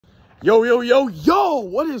Yo, yo, yo, yo!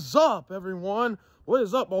 What is up, everyone? What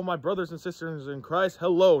is up, all my brothers and sisters in Christ?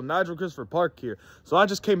 Hello, Nigel Christopher Park here. So I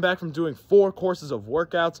just came back from doing 4 courses of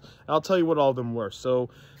workouts, and I'll tell you what all of them were. So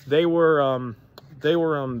they were,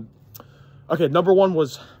 okay, number 1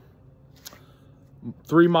 was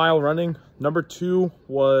 3-mile running. Number 2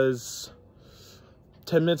 was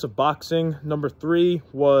 10 minutes of boxing. Number 3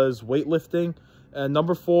 was weightlifting. And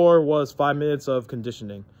number 4 was 5 minutes of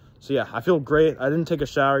conditioning. So yeah, I feel great. I didn't take a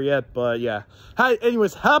shower yet, but yeah. Hi,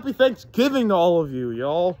 anyways, happy Thanksgiving to all of you,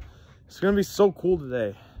 y'all. It's gonna be so cool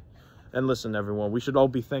today. And listen, everyone, we should all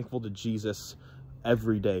be thankful to Jesus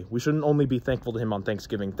every day. We shouldn't only be thankful to him on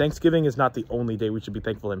Thanksgiving. Thanksgiving is not the only day we should be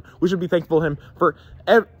thankful to him. We should be thankful to him for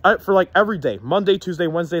like every day. Monday, Tuesday,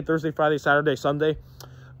 Wednesday, Thursday, Friday, Saturday, Sunday.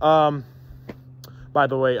 By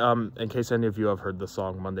the way, in case any of you have heard the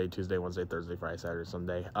song Monday, Tuesday, Wednesday, Thursday, Friday, Saturday,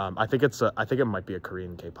 Sunday, I think it might be a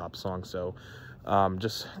Korean K-pop song. So,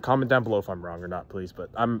 just comment down below if I'm wrong or not, please. But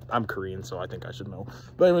I'm Korean, so I think I should know.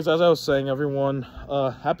 But anyways, as I was saying, everyone,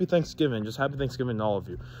 happy Thanksgiving. Just happy Thanksgiving to all of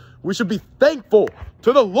you. We should be thankful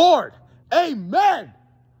to the Lord. Amen.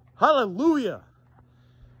 Hallelujah.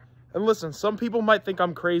 And listen, some people might think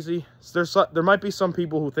I'm crazy. There might be some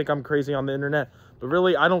people who think I'm crazy on the internet. But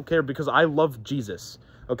really, I don't care because I love Jesus,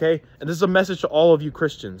 okay? And this is a message to all of you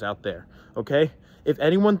Christians out there, okay? If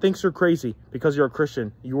anyone thinks you're crazy because you're a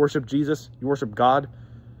Christian, you worship Jesus, you worship God,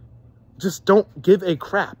 just don't give a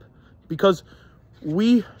crap. Because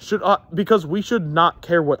we should not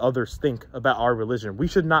care what others think about our religion. We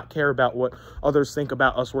should not care about what others think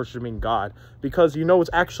about us worshiping God. Because, you know,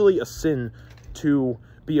 it's actually a sin to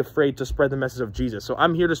be afraid to spread the message of Jesus. So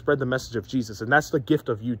I'm here to spread the message of Jesus, and that's the gift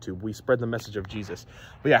of YouTube. We spread the message of Jesus.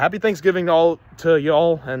 But yeah, happy Thanksgiving to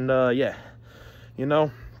y'all, and yeah, you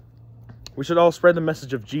know, we should all spread the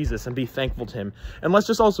message of Jesus and be thankful to him. And let's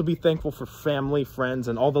just also be thankful for family, friends,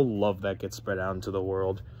 and all the love that gets spread out into the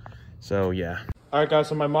world. So yeah. All right, guys,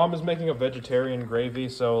 so my mom is making a vegetarian gravy.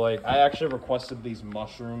 So like, I actually requested these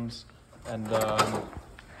mushrooms, and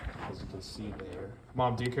as you can see there.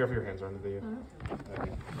 Mom, do you care if your hands are on the video? Okay.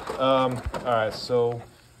 All right, so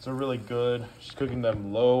they're really good. She's cooking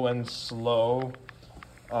them low and slow.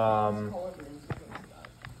 Collard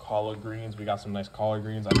greens. We got some nice collard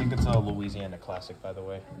greens. I think it's a Louisiana classic, by the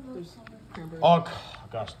way. Oh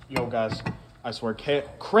gosh, yo guys, I swear,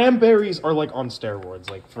 cranberries are like on steroids,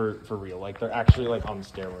 like for real. Like they're actually like on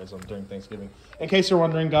steroids during Thanksgiving. In case you're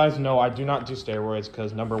wondering, guys, no, I do not do steroids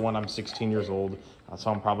because number 1, I'm 16 years old, so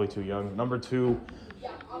I'm probably too young. Number 2,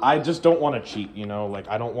 I just don't want to cheat, you know, like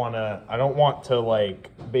I don't want to like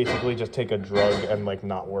basically just take a drug and like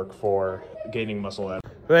not work for gaining muscle.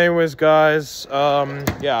 But anyways, guys,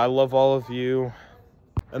 yeah, I love all of you,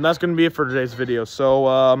 and that's gonna be it for today's video.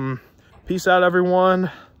 So peace out,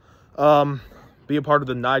 everyone. Be a part of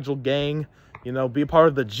the Nigel gang, you know, be a part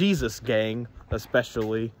of the Jesus gang,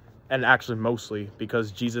 especially, and actually mostly,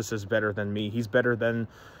 because Jesus is better than me. He's better than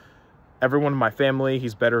everyone in my family.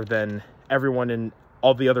 He's better than everyone in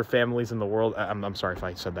all the other families in the world. I'm sorry if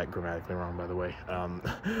I said that grammatically wrong, by the way. I'm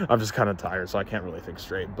just kind of tired, so I can't really think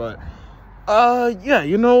straight. But yeah,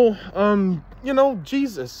 you know,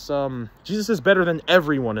 Jesus is better than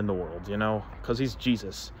everyone in the world, you know, because he's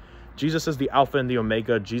Jesus. Jesus is the Alpha and the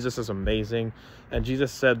Omega. Jesus is amazing. And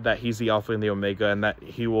Jesus said that he's the Alpha and the Omega, and that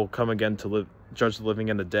he will come again to judge the living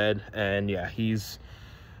and the dead. And yeah, he's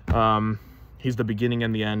the beginning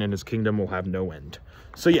and the end, and his kingdom will have no end.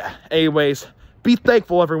 So yeah, anyways, be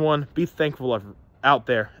thankful, everyone. Be thankful out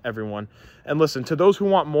there, everyone. And listen, to those who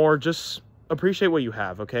want more, just appreciate what you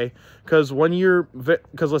have, okay? Because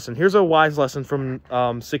listen, here's a wise lesson from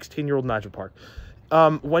 16-year-old Nigel Park.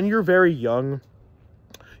 When you're very young,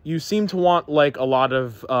 you seem to want like a lot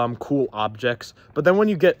of cool objects, but then when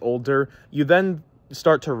you get older, you then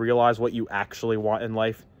start to realize what you actually want in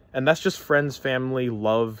life, and that's just friends, family,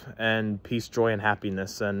 love, and peace, joy, and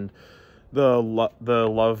happiness, and the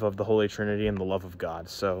love of the Holy Trinity and the love of God.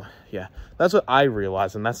 So yeah, that's what I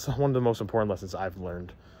realized, and that's one of the most important lessons I've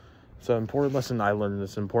learned. It's an important lesson I learned.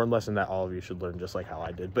 It's an important lesson that all of you should learn, just like how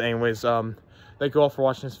I did. But anyways, thank you all for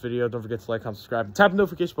watching this video. Don't forget to like, comment, subscribe, and tap the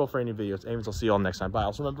notification bell for any videos. Anyways, I'll see you all next time. Bye.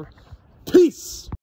 Also remember, peace!